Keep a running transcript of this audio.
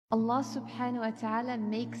Allah subhanahu wa ta'ala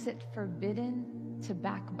makes it forbidden to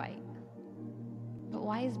backbite. But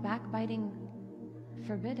why is backbiting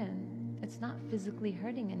forbidden? It's not physically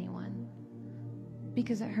hurting anyone.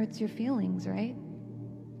 Because it hurts your feelings, right?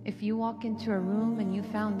 If you walk into a room and you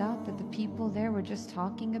found out that the people there were just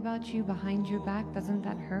talking about you behind your back, doesn't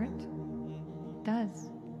that hurt? It does.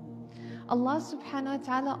 Allah subhanahu wa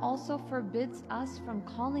ta'ala also forbids us from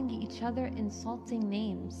calling each other insulting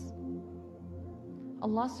names.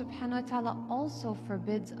 Allah subhanahu wa ta'ala also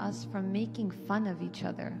forbids us from making fun of each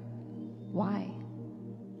other. Why?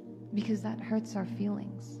 Because that hurts our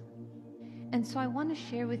feelings. And so I want to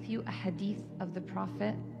share with you a hadith of the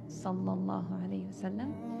Prophet sallallahu alaihi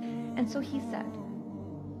wasallam. And so he said,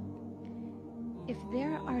 if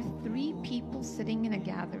there are 3 people sitting in a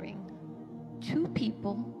gathering, 2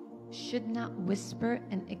 people should not whisper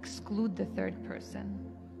and exclude the 3rd person.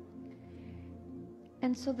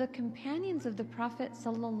 And so the companions of the Prophet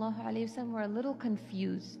sallallahu alaihi wasallam were a little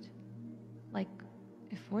confused. Like,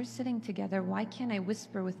 if we're sitting together, why can't I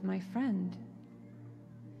whisper with my friend?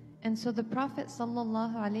 And so the Prophet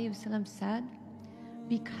sallallahu alaihi wasallam said,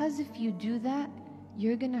 because if you do that,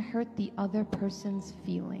 you're going to hurt the other person's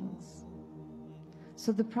feelings.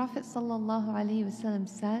 So the Prophet sallallahu alaihi wasallam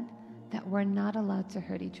said that we're not allowed to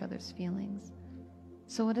hurt each other's feelings.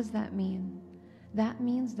 So what does that mean? That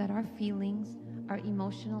means that our feelings, our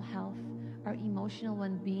emotional health, our emotional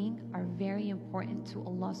well-being are very important to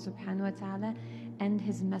Allah subhanahu wa ta'ala and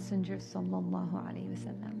His Messenger sallallahu alaihi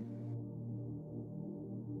wasallam.